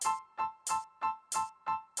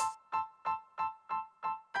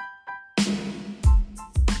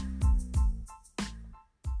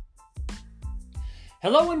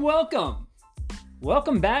Hello and welcome!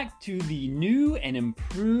 Welcome back to the new and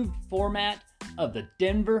improved format of the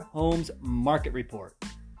Denver Homes Market Report.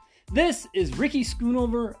 This is Ricky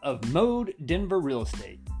Schoonover of Mode Denver Real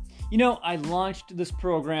Estate. You know, I launched this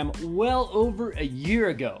program well over a year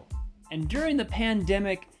ago, and during the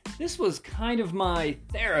pandemic, this was kind of my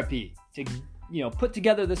therapy to, put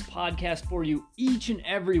together this podcast for you each and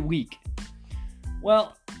every week.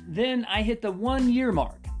 Well, then I hit the 1 year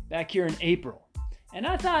mark back here in April. And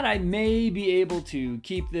I thought I may be able to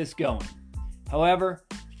keep this going. However,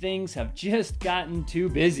 things have just gotten too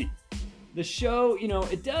busy. The show,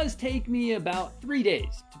 it does take me about 3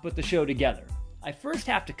 days to put the show together. I first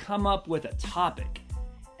have to come up with a topic.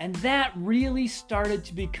 And that really started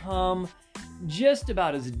to become just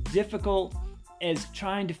about as difficult as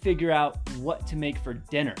trying to figure out what to make for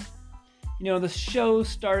dinner. The show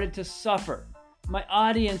started to suffer. My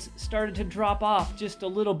audience started to drop off just a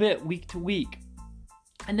little bit week to week.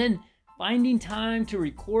 And then finding time to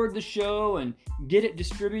record the show and get it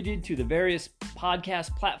distributed to the various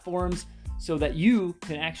podcast platforms so that you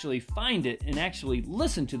can actually find it and actually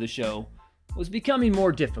listen to the show was becoming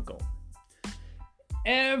more difficult.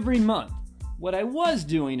 Every month, what I was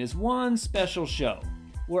doing is one special show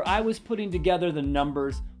where I was putting together the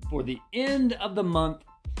numbers for the end of the month.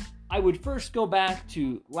 I would first go back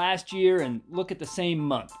to last year and look at the same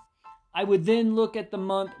month. I would then look at the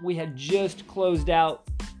month we had just closed out,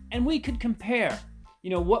 and we could compare,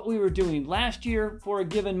 what we were doing last year for a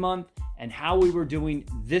given month and how we were doing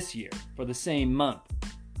this year for the same month.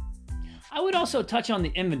 I would also touch on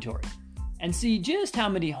the inventory and see just how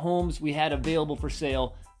many homes we had available for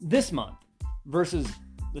sale this month versus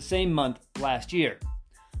the same month last year.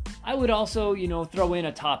 I would also, throw in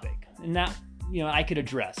a topic, and that, I could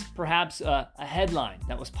address, perhaps a headline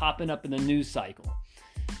that was popping up in the news cycle.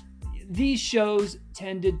 These shows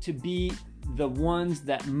tended to be the ones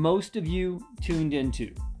that most of you tuned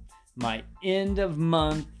into. My end of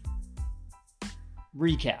month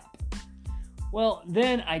recap. Well,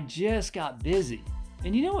 then I just got busy.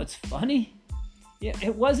 And you know what's funny?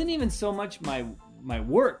 It wasn't even so much my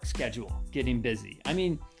work schedule getting busy. I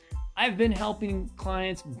mean, I've been helping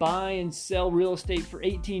clients buy and sell real estate for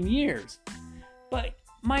 18 years. But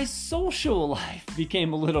my social life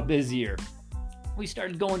became a little busier. We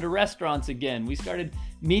started going to restaurants again. We started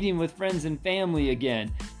meeting with friends and family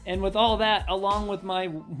again. And with all that, along with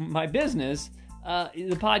my business,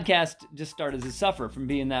 the podcast just started to suffer from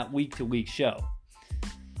being that week-to-week show.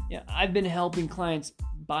 I've been helping clients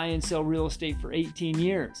buy and sell real estate for 18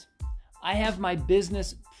 years. I have my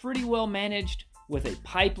business pretty well managed with a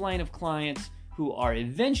pipeline of clients who are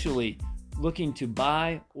eventually looking to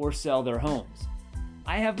buy or sell their homes.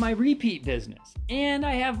 I have my repeat business, and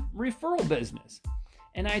I have referral business.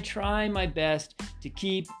 And I try my best to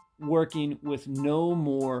keep working with no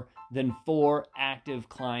more than 4 active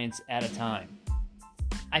clients at a time.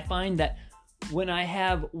 I find that when I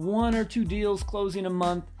have 1 or 2 deals closing a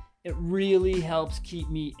month, it really helps keep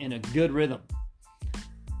me in a good rhythm.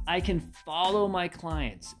 I can follow my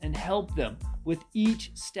clients and help them with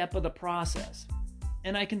each step of the process.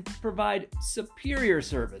 And I can provide superior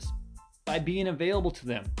service by being available to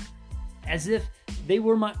them as if they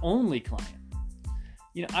were my only client.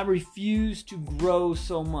 I refuse to grow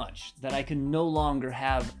so much that I can no longer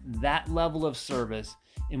have that level of service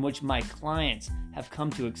in which my clients have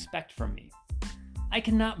come to expect from me. I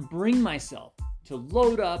cannot bring myself to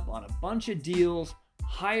load up on a bunch of deals,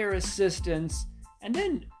 hire assistants, and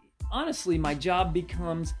then, honestly, my job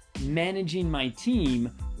becomes managing my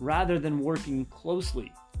team rather than working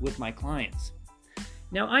closely with my clients.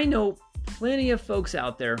 Now, I know plenty of folks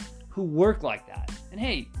out there who work like that, and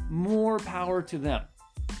hey, more power to them.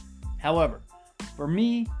 However, for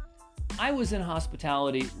me, I was in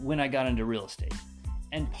hospitality when I got into real estate.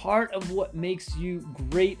 And part of what makes you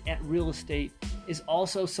great at real estate is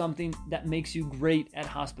also something that makes you great at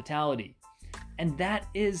hospitality. And that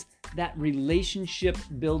is that relationship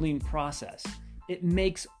building process. It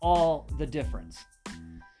makes all the difference.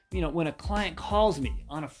 When a client calls me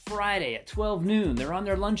on a Friday at 12 noon, they're on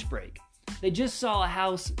their lunch break. They just saw a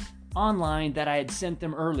house online that I had sent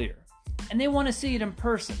them earlier, and they want to see it in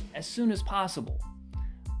person as soon as possible.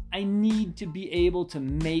 I need to be able to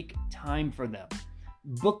make time for them,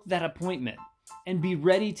 book that appointment, and be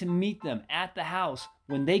ready to meet them at the house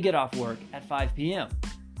when they get off work at 5 p.m.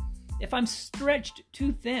 If I'm stretched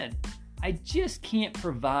too thin, I just can't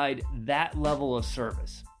provide that level of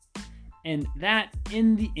service. And that,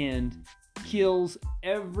 in the end, kills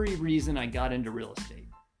every reason I got into real estate.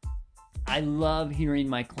 I love hearing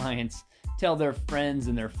my clients tell their friends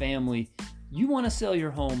and their family, "You want to sell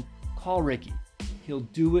your home? Call Ricky. He'll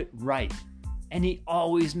do it right." and he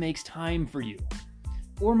always makes time for you.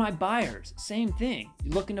 Or my buyers, same thing.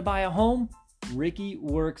 You looking to buy a home? Ricky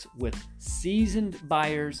works with seasoned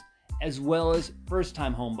buyers as well as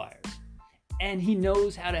first-time home buyers. And he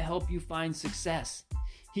knows how to help you find success.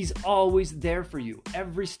 He's always there for you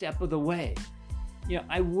every step of the way.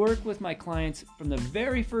 I work with my clients from the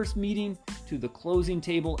very first meeting to the closing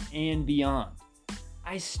table and beyond.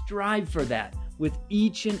 I strive for that with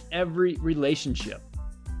each and every relationship.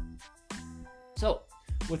 So,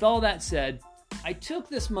 with all that said, I took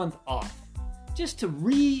this month off just to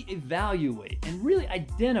reevaluate and really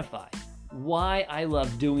identify why I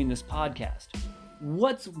love doing this podcast.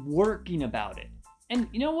 What's working about it? And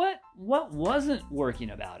you know what? What wasn't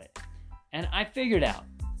working about it? And I figured out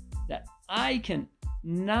that I can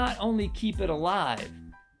not only keep it alive,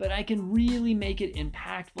 but I can really make it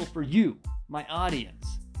impactful for you, my audience.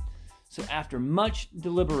 So after much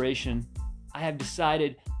deliberation, I have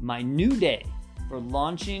decided my new day for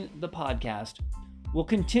launching the podcast will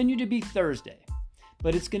continue to be Thursday,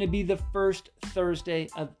 but it's going to be the first Thursday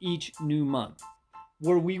of each new month,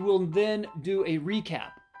 where we will then do a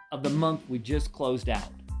recap of the month we just closed out.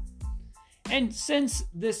 And since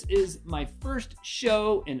this is my first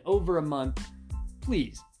show in over a month,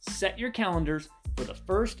 please set your calendars for the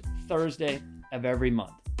first Thursday of every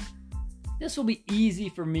month. This will be easy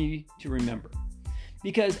for me to remember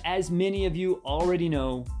because, as many of you already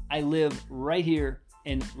know, I live right here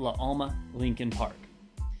in La Alma, Lincoln Park,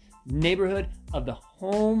 neighborhood of the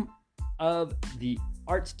home of the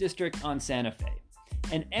Arts District on Santa Fe.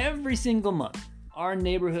 And every single month, our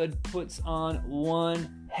neighborhood puts on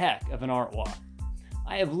one heck of an art walk.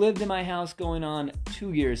 I have lived in my house going on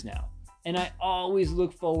 2 years now, and I always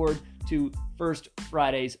look forward to First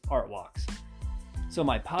Friday's art walks. So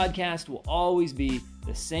my podcast will always be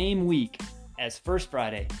the same week as First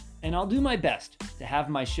Friday, and I'll do my best to have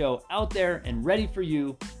my show out there and ready for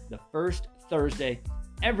you the first Thursday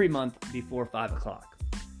every month before 5 o'clock.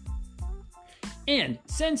 And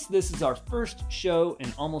since this is our first show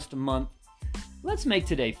in almost a month, let's make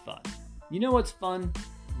today fun. You know what's fun?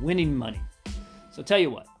 Winning money. So tell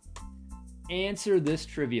you what, answer this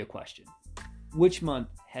trivia question. Which month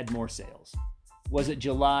had more sales? Was it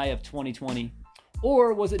July of 2020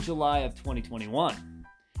 or was it July of 2021?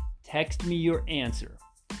 Text me your answer.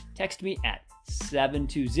 Text me at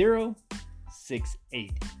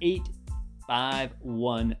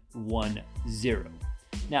 720-688-5110.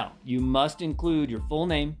 Now, you must include your full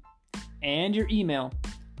name and your email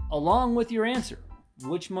along with your answer.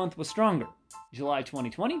 Which month was stronger, July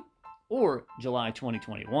 2020 or July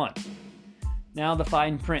 2021? Now, the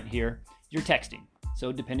fine print here, you're texting.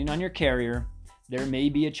 So depending on your carrier, there may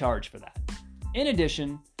be a charge for that. In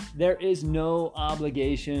addition, there is no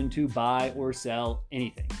obligation to buy or sell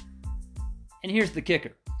anything. And here's the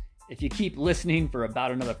kicker. If you keep listening for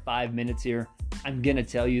about another 5 minutes here, I'm going to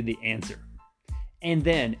tell you the answer. And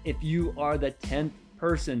then if you are the 10th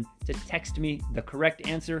person to text me the correct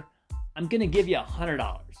answer, I'm going to give you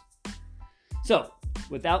 $100. So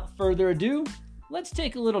without further ado, let's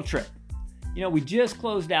take a little trip. We just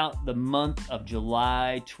closed out the month of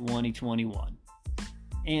July 2021.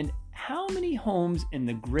 And how many homes in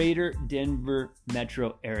the greater Denver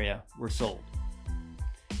metro area were sold?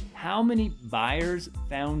 How many buyers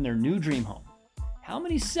found their new dream home? How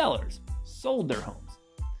many sellers sold their homes?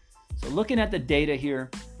 So looking at the data here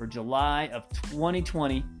for July of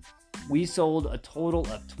 2020, we sold a total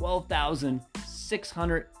of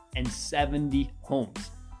 12,670 homes.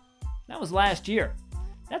 That was last year.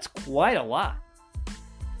 That's quite a lot.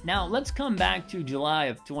 Now let's come back to July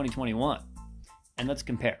of 2021 and let's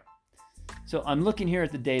compare. So I'm looking here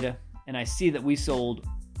at the data and I see that we sold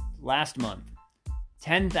last month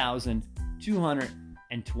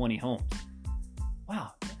 10,220 homes.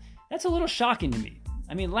 Wow, that's a little shocking to me.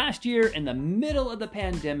 Last year in the middle of the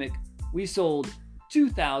pandemic, we sold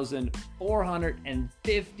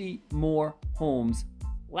 2,450 more homes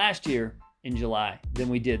last year in July than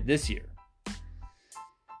we did this year.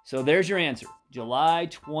 So there's your answer. July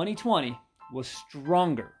 2020 was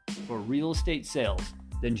stronger for real estate sales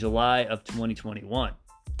than July of 2021.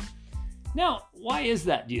 Now, why is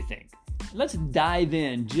that, do you think? Let's dive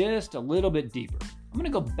in just a little bit deeper. I'm going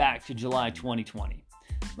to go back to July 2020.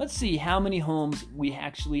 Let's see how many homes we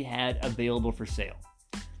actually had available for sale.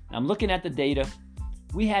 Now, I'm looking at the data.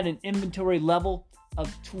 We had an inventory level of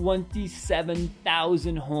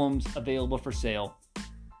 27,000 homes available for sale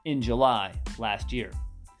in July last year.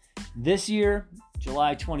 This year,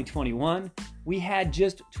 July 2021, we had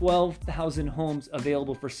just 12,000 homes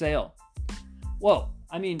available for sale. Whoa,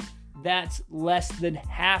 that's less than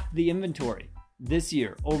half the inventory this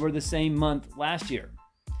year over the same month last year.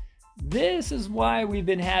 This is why we've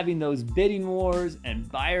been having those bidding wars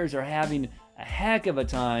and buyers are having a heck of a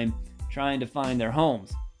time trying to find their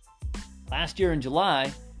homes. Last year in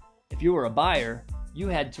July, if you were a buyer, you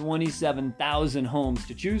had 27,000 homes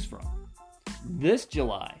to choose from. This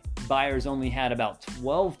July, buyers only had about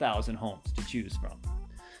 12,000 homes to choose from.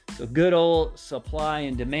 So good old supply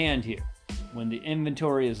and demand here. When the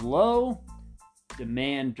inventory is low,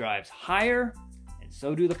 demand drives higher, and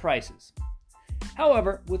so do the prices.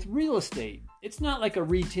 However, with real estate, it's not like a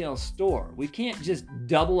retail store. We can't just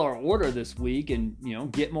double our order this week and,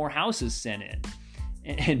 get more houses sent in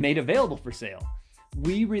and made available for sale.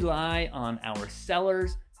 We rely on our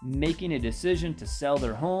sellers making a decision to sell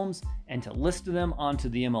their homes and to list them onto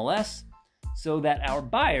the MLS so that our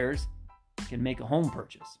buyers can make a home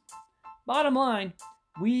purchase. Bottom line,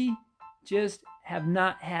 we just have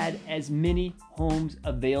not had as many homes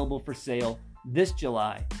available for sale this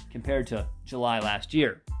July compared to July last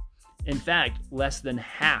year. In fact, less than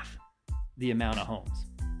half the amount of homes.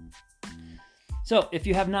 So if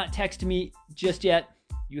you have not texted me just yet,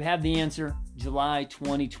 you have the answer. July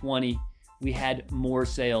 2020, we had more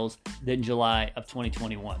sales than July of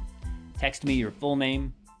 2021. Text me your full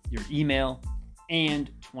name, your email, and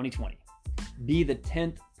 2020. Be the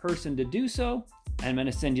 10th person to do so, and I'm going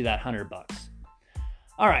to send you that $100.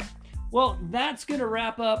 All right. Well, that's going to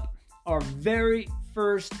wrap up our very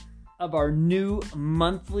first of our new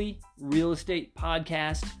monthly real estate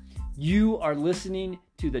podcast. You are listening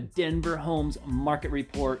to the Denver Homes Market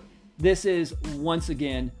Report. This is, once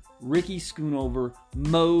again, Ricky Schoonover,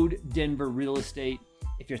 Mode Denver Real Estate.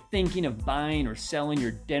 If you're thinking of buying or selling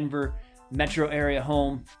your Denver metro area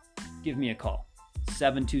home, give me a call,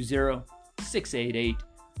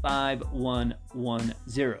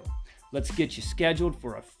 720-688-5110. Let's get you scheduled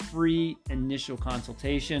for a free initial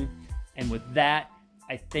consultation. And with that,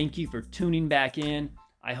 I thank you for tuning back in.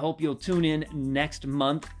 I hope you'll tune in next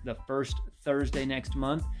month, the first Thursday next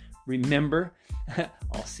month. Remember,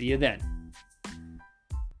 I'll see you then.